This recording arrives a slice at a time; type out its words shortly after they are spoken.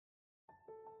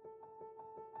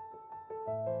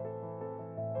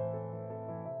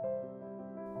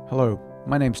Hello,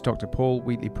 my name's Dr. Paul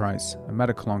Wheatley-Price, a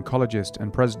medical oncologist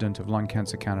and president of Lung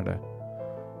Cancer Canada.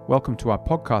 Welcome to our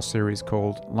podcast series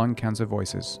called Lung Cancer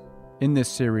Voices. In this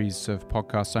series of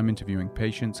podcasts, I'm interviewing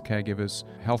patients, caregivers,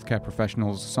 healthcare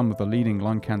professionals, some of the leading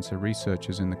lung cancer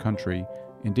researchers in the country,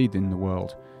 indeed in the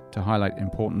world, to highlight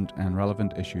important and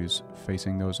relevant issues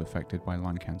facing those affected by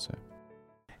lung cancer.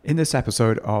 In this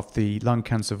episode of the Lung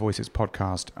Cancer Voices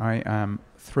podcast, I am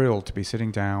thrilled to be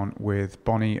sitting down with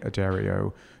Bonnie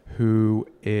Addario, who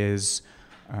is,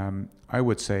 I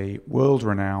would say,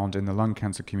 world-renowned in the lung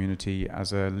cancer community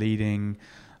as a leading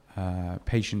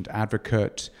patient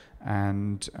advocate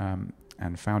and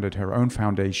founded her own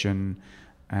foundation.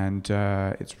 And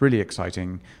it's really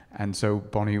exciting. And so,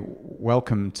 Bonnie,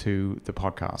 welcome to the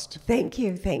podcast. Thank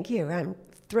you. I'm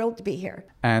thrilled to be here.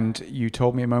 And you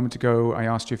told me a moment ago, I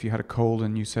asked you if you had a cold,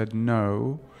 and you said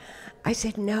no. I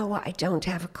said, no, I don't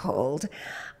have a cold.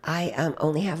 I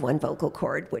only have one vocal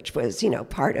cord, which was,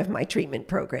 part of my treatment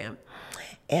program.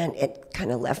 And it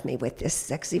kind of left me with this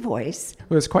sexy voice.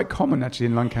 Well, it's quite common, actually,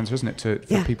 in lung cancer, isn't it,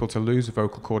 for people to lose a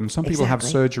vocal cord? And some people have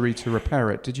surgery to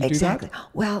repair it. Did you do that?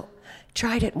 Well,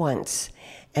 tried it once,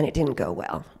 and it didn't go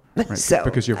well. Right. So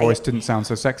because your voice didn't sound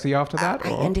so sexy after that?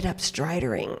 I ended up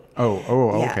stridering.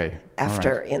 Okay.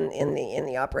 After in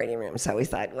the operating room. So we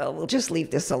thought, well, we'll just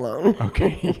leave this alone.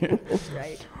 Okay.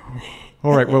 Right.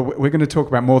 All right. Well, we're going to talk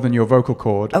about more than your vocal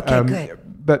cord. Okay, good.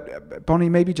 But Bonnie,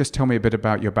 maybe just tell me a bit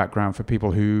about your background for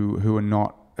people who are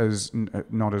not as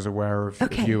aware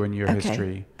of you and your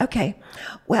history. Okay.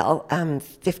 Well,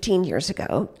 15 years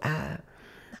ago,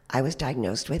 I was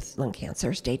diagnosed with lung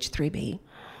cancer, stage 3B.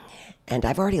 And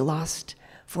I've already lost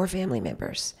 4 family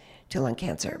members to lung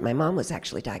cancer. My mom was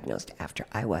actually diagnosed after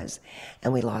I was,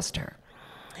 and we lost her.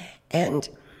 And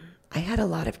I had a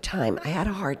lot of time. I had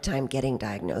a hard time getting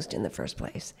diagnosed in the first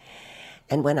place.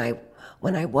 And when I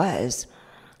was,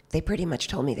 they pretty much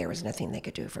told me there was nothing they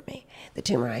could do for me. The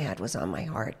tumor I had was on my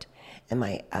heart and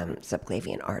my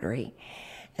subclavian artery.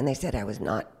 And they said I was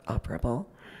not operable,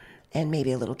 and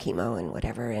maybe a little chemo and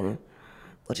whatever, and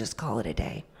we'll just call it a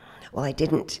day. Well, I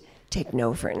didn't take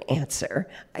no for an answer.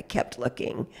 I kept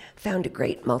looking, found a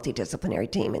great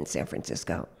multidisciplinary team in San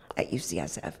Francisco at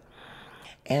UCSF.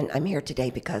 And I'm here today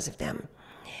because of them.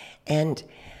 And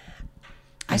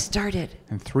I started.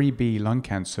 And 3B lung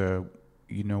cancer,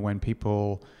 when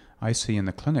people I see in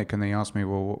the clinic and they ask me,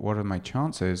 well, what are my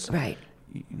chances? Right.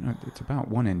 It's about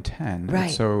 1 in 10. Right.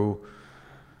 So,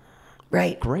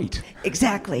 right. Great.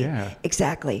 Exactly. Yeah.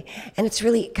 Exactly. And it's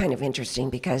really kind of interesting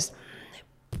because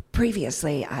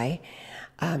previously, I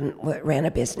ran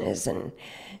a business and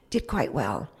did quite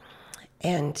well.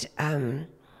 And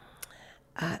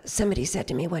somebody said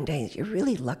to me one day, "You're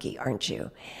really lucky, aren't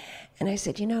you?" And I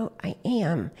said, I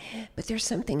am, but there's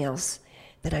something else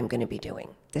that I'm going to be doing.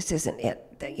 This isn't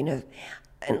it.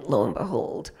 And lo and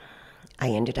behold, I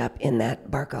ended up in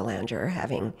that Barcalounger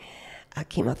having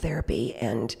chemotherapy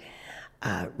and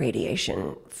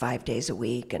radiation 5 days a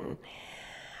week, and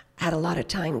had a lot of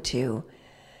time to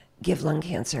give lung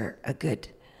cancer a good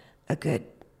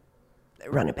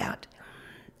runabout.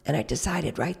 And I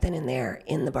decided right then and there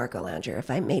in the Barcalounger,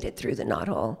 if I made it through the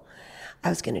knothole, I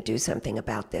was going to do something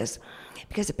about this,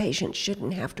 because a patient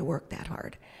shouldn't have to work that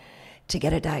hard to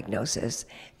get a diagnosis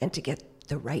and to get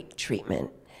the right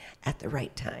treatment at the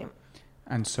right time.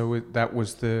 And so that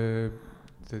was the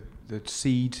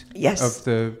seed of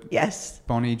the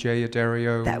Bonnie J.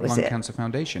 Addario Lung Cancer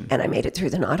Foundation. And I made it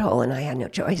through the knothole, and I had no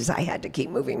choice. I had to keep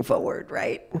moving forward,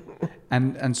 right?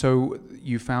 And so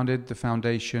you founded the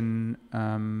foundation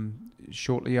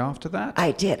shortly after that?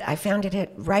 I did. I founded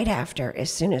it right after,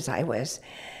 as soon as I was,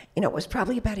 it was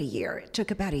probably about a year. It took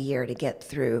about a year to get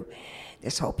through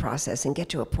this whole process and get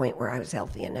to a point where I was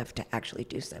healthy enough to actually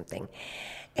do something.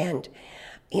 And,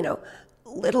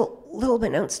 little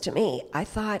unbeknownst to me, I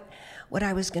thought what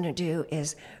I was going to do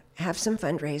is have some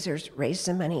fundraisers, raise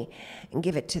some money, and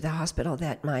give it to the hospital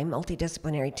that my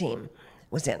multidisciplinary team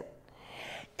was in.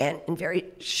 And in very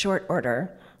short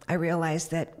order, I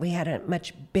realized that we had a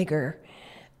much bigger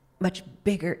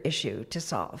issue to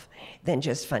solve than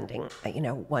just funding,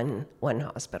 one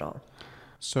hospital.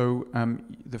 So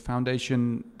the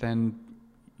foundation then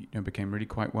became really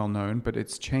quite well known, but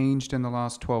it's changed in the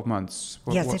last 12 months.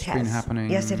 What's been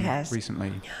happening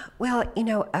recently? Well,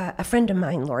 a friend of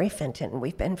mine, Lori Fenton,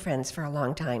 we've been friends for a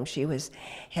long time. She was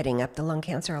heading up the Lung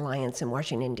Cancer Alliance in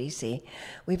Washington, D.C.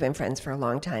 We've been friends for a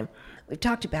long time. We've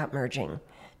talked about merging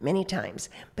many times,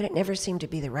 but it never seemed to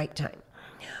be the right time.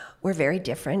 We're very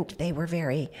different. They were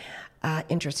very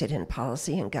interested in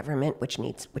policy and government,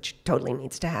 which totally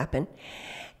needs to happen,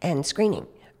 and screening,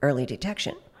 early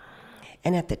detection.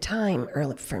 And at the time,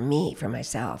 early, for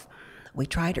myself, we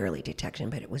tried early detection,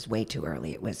 but it was way too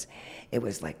early. It was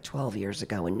like 12 years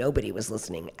ago, and nobody was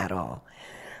listening at all.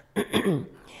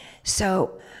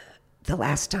 So the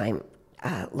last time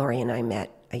Lori and I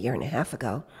met a year and a half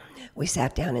ago, we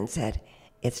sat down and said,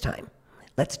 it's time.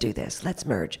 Let's do this. Let's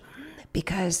merge.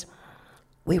 Because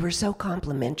we were so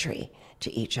complementary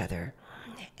to each other.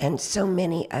 And so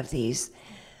many of these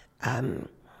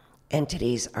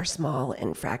entities are small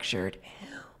and fractured.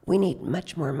 We need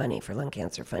much more money for lung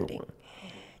cancer funding.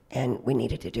 And we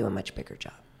needed to do a much bigger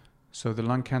job. So the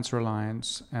Lung Cancer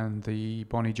Alliance and the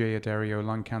Bonnie J. Addario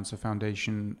Lung Cancer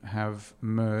Foundation have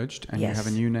merged, and Yes. you have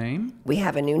a new name? We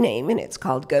have a new name, and it's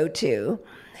called Go2.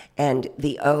 And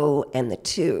the O and the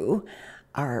 2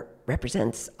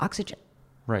 represents oxygen.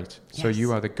 Right. So Yes.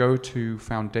 you are the go-to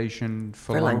foundation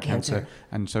for lung cancer. cancer.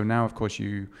 And so now, of course,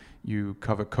 you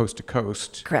cover coast to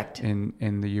coast. Correct.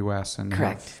 In the U.S. and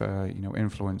Correct. have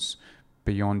influence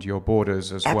beyond your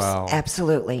borders as well.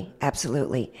 Absolutely,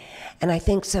 absolutely. And I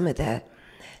think some of the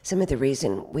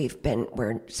reason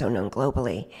we're so known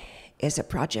globally is a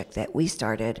project that we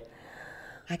started,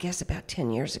 I guess about 10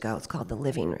 years ago. It's called The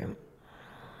Living Room.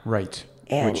 Right.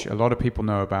 And which a lot of people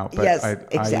know about, but Yes, I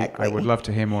exactly. would love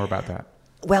to hear more about that.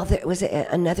 Well, there was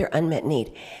another unmet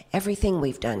need. Everything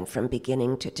we've done from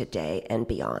beginning to today and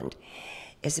beyond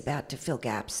is about to fill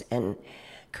gaps and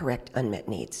correct unmet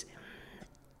needs.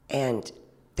 And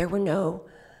there were no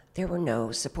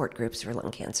support groups for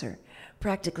lung cancer,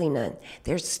 practically none.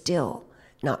 There's still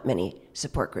not many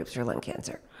support groups for lung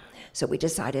cancer. So we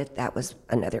decided that was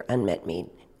another unmet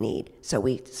need. So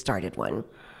we started one.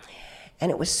 And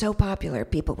it was so popular,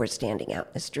 people were standing out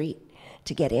in the street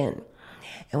to get in.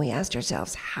 And we asked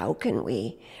ourselves, how can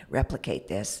we replicate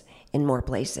this in more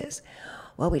places?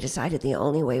 Well, we decided the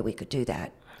only way we could do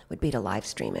that would be to live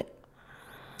stream it.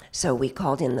 So we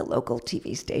called in the local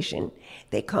TV station.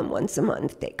 They come once a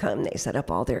month. They set up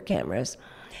all their cameras.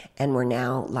 And we're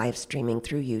now live streaming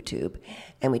through YouTube.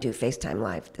 And we do FaceTime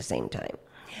Live at the same time.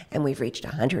 And we've reached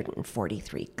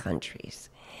 143 countries.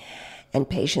 And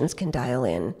patients can dial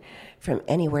in from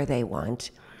anywhere they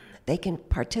want. They can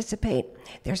participate.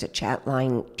 There's a chat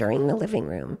line during the living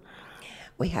room.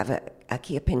 We have a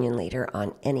key opinion leader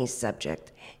on any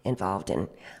subject involved in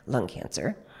lung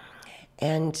cancer.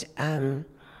 And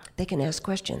they can ask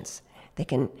questions. They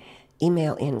can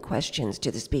email in questions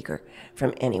to the speaker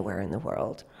from anywhere in the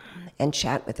world and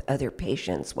chat with other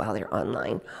patients while they're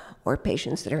online or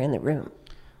patients that are in the room.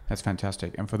 That's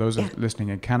fantastic. And for those listening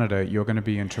in Canada, you're going to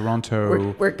be in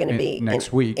Toronto We're going to be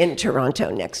next week. In Toronto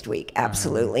next week,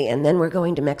 absolutely. And then we're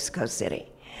going to Mexico City.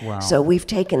 Wow. So we've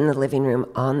taken the living room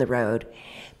on the road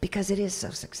because it is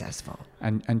so successful.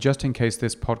 And just in case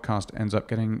this podcast ends up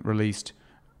getting released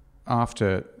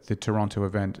after the Toronto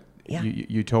event, Yeah.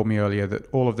 you told me earlier that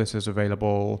all of this is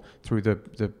available through the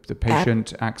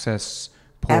patient access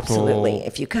portal. Absolutely.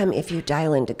 If you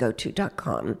dial into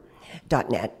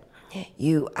go2.com.net,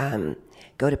 you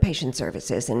go to patient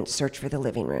services and search for the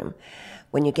living room.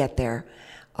 When you get there,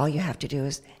 all you have to do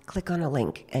is click on a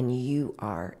link and you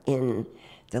are in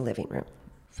the living room.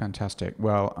 Fantastic.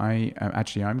 Well, I'm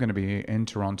going to be in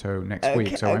Toronto next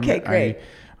week, so great.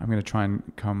 I'm going to try and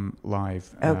come live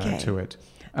to it.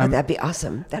 That'd be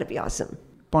awesome. That'd be awesome.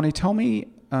 Bonnie, tell me,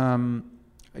 I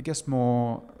guess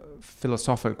more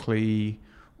philosophically,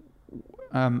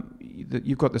 that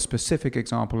you've got the specific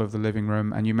example of the living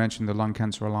room, and you mentioned the Lung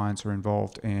Cancer Alliance are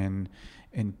involved in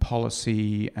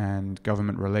policy and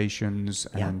government relations,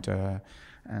 and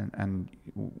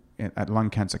at Lung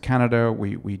Cancer Canada,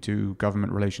 we do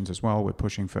government relations as well. We're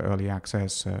pushing for early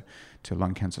access to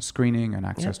lung cancer screening and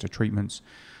access to treatments.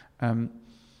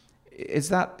 Is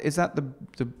that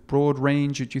the broad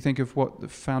range, do you think, of what the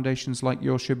foundations like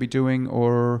yours should be doing,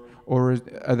 or are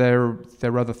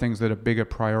there other things that are bigger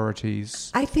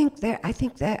priorities? I think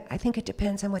it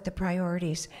depends on what the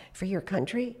priorities for your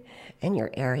country and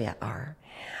your area are.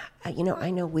 I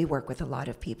know we work with a lot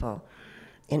of people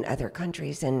in other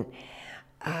countries, and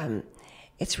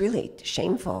it's really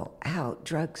shameful how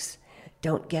drugs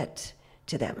don't get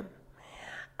to them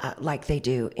like they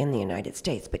do in the United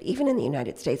States. But even in the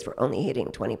United States, we're only hitting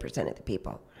 20% of the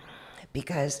people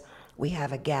because we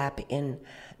have a gap in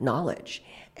knowledge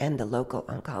and the local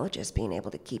oncologists being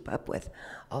able to keep up with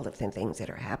all of the things that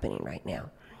are happening right now.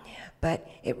 But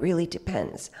it really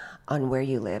depends on where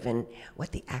you live and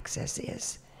what the access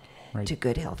is to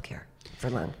good health care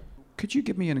for lung. Could you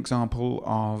give me an example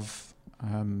of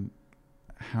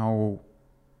how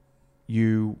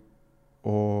you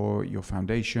or your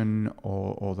foundation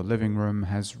or the living room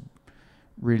has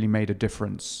really made a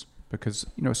difference? Because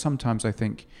sometimes I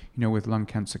think with Lung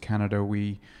Cancer Canada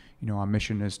we our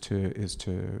mission is to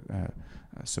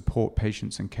support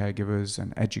patients and caregivers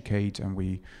and educate, and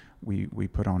we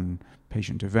put on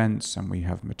patient events, and we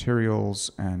have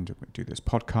materials, and we do this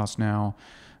podcast now.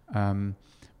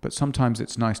 But sometimes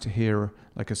it's nice to hear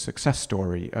like a success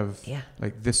story of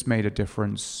like this made a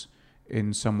difference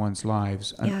in someone's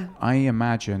lives. And I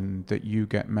imagine that you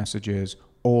get messages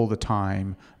all the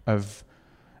time of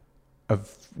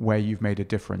where you've made a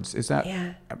difference. Is that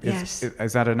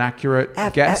is that an accurate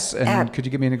guess? And could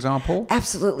you give me an example?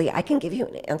 Absolutely. I can give you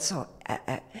an answer.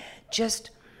 Just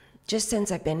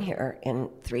since I've been here in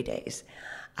 3 days,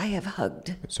 I have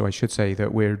hugged. So I should say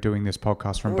that we're doing this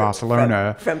podcast from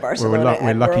Barcelona. From Barcelona.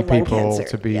 We're lucky people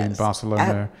to be in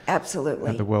Barcelona.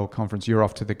 Absolutely. At the World Conference. You're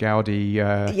off to the Gaudi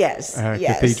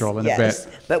Cathedral in a bit.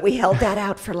 But we held that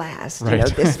out for last.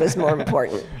 Right. This was more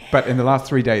important. But in the last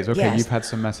 3 days, you've had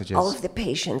some messages. All of the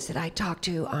patients that I talked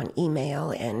to on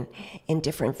email and in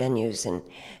different venues and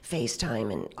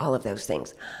FaceTime and all of those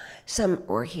things, some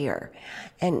were here.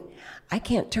 And I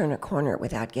can't turn a corner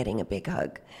without getting a big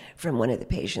hug from one of the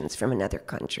patients from another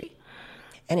country.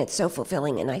 And it's so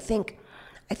fulfilling. And I think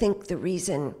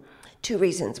two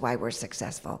reasons why we're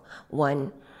successful.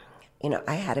 One,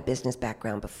 I had a business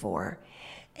background before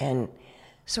and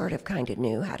sort of kind of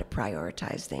knew how to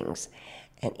prioritize things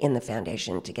and in the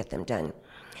foundation to get them done.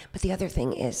 But the other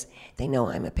thing is they know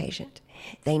I'm a patient.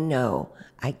 They know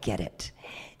I get it.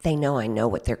 They know I know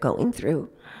what they're going through.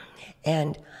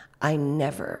 And I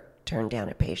never turn down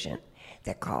a patient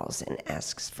that calls and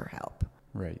asks for help.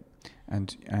 Right.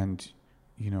 And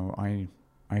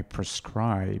I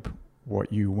prescribe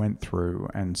what you went through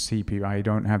and see people. I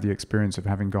don't have the experience of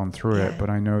having gone through it,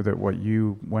 but I know that what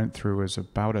you went through is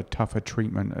about a tougher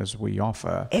treatment as we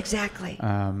offer. Exactly.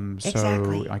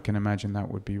 So I can imagine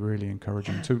that would be really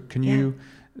encouraging. So can you,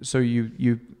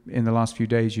 you in the last few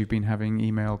days, you've been having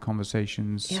email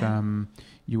conversations.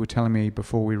 You were telling me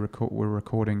before we were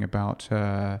recording about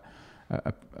a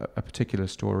particular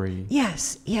story.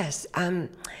 Yes.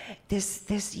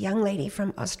 This young lady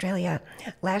from Australia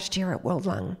last year at World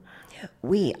Lung,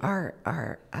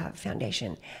 our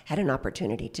foundation had an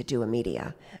opportunity to do a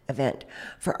media event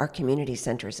for our community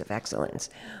centers of excellence,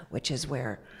 which is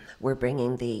where we're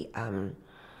bringing the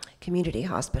community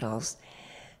hospitals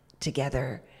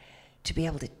together to be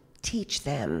able to teach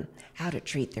them how to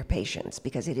treat their patients,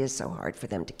 because it is so hard for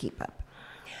them to keep up.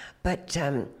 But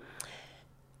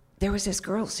there was this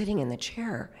girl sitting in the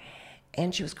chair,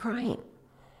 and she was crying,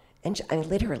 and I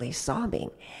literally sobbing.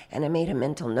 And I made a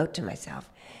mental note to myself,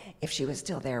 if she was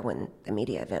still there when the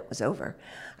media event was over,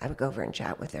 I would go over and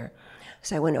chat with her.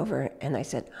 So I went over and I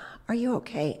said, "Are you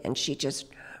okay?" And she just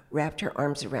wrapped her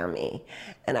arms around me,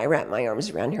 and I wrapped my arms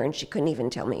around her, and she couldn't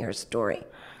even tell me her story.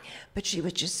 But she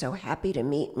was just so happy to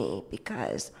meet me,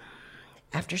 because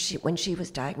when she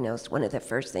was diagnosed, one of the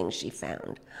first things she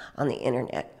found on the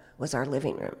internet was our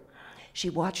living room. She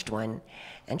watched one,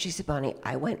 and she said, "Bonnie,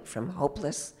 I went from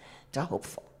hopeless to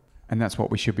hopeful." And that's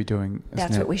what we should be doing.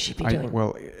 That's what we should be doing.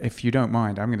 Well, if you don't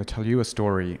mind, I'm going to tell you a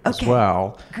story as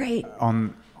well. Great.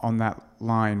 On that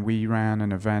line, we ran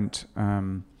an event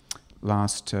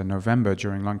last November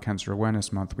during Lung Cancer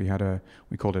Awareness Month. We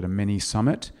called it a mini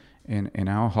summit in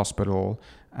our hospital,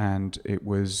 and it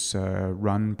was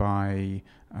run by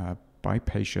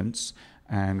patients.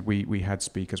 And we had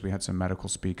speakers. We had some medical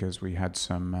speakers. We had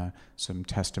some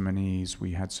testimonies.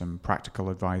 We had some practical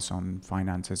advice on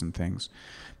finances and things.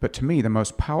 But to me, the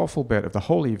most powerful bit of the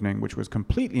whole evening, which was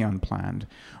completely unplanned,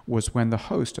 was when the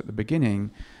host at the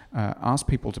beginning asked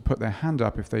people to put their hand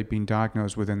up if they'd been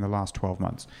diagnosed within the last 12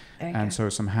 months. Okay. And so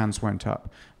some hands went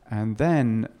up. And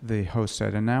then the host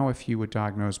said, "And now if you were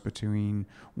diagnosed between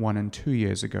 1 and 2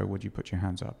 years ago, would you put your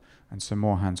hands up?" And some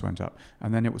more hands went up.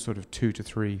 And then it was sort of 2 to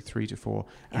 3, 3 to 4,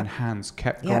 and hands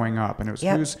kept going up. And it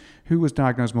was who was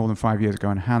diagnosed more than 5 years ago,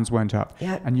 and hands went up.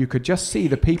 Yep. And you could just see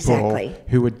the people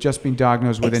who had just been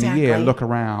diagnosed within a year look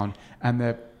around, and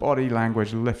their body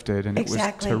language lifted, and it was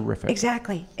terrific.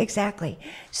 Exactly.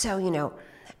 So, you know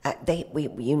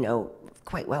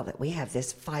quite well that we have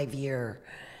this 5-year,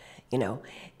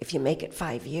 if you make it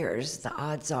 5 years, the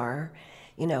odds are,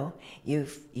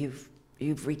 you've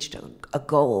reached a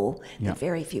goal that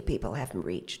very few people haven't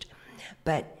reached.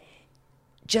 But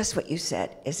just what you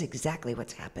said is exactly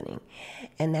what's happening.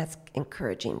 And that's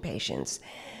encouraging patients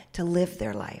to live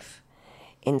their life.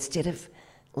 Instead of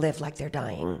live like they're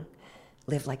dying,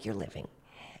 live like you're living.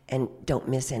 And don't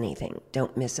miss anything.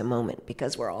 Don't miss a moment,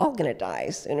 because we're all going to die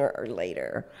sooner or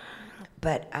later.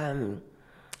 But, and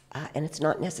it's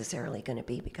not necessarily going to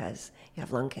be because you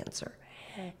have lung cancer.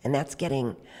 And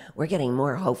we're getting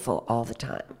more hopeful all the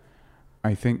time.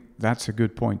 I think that's a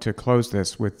good point to close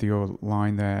this with your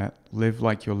line there, live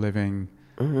like you're living,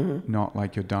 not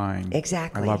like you're dying.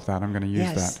 Exactly. I love that. I'm going to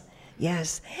use that.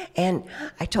 Yes. And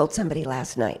I told somebody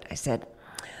last night, I said,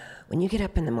 when you get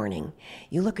up in the morning,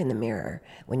 you look in the mirror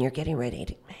when you're getting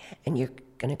ready and you're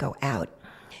going to go out.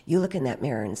 You look in that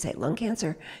mirror and say, lung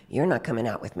cancer, you're not coming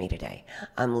out with me today.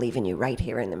 I'm leaving you right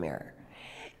here in the mirror.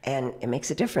 And it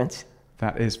makes a difference.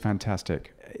 That is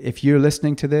fantastic. If you're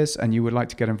listening to this and you would like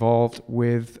to get involved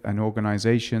with an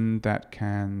organization that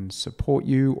can support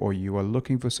you, or you are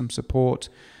looking for some support,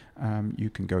 you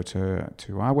can go to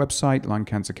our website,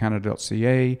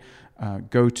 lungcancercanada.ca,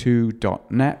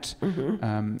 goto.net,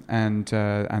 and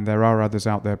there are others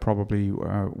out there probably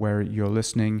where you're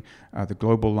listening. The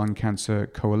Global Lung Cancer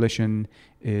Coalition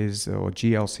or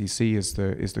GLCC is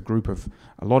the group of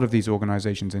a lot of these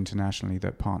organizations internationally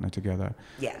that partner together.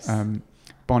 Yes.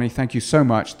 Bonnie, thank you so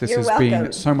much. This has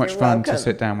been so much fun to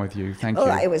sit down with you. Thank you.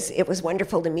 It was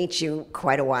wonderful to meet you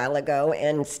quite a while ago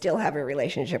and still have a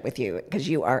relationship with you because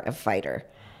you are a fighter.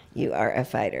 You are a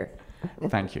fighter.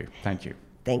 Thank you. Thank you.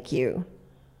 Thank you.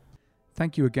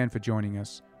 Thank you again for joining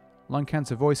us. Lung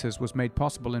Cancer Voices was made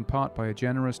possible in part by a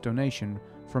generous donation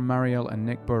from Marielle and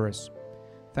Nick Burris.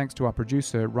 Thanks to our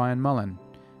producer, Ryan Mullen.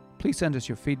 Please send us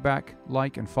your feedback,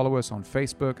 like and follow us on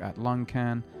Facebook at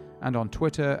LungCan and on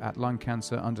Twitter at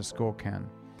lungcancer_can.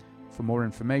 For more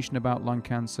information about lung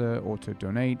cancer or to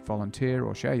donate, volunteer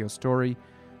or share your story,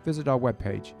 visit our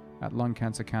webpage at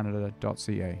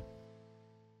lungcancercanada.ca.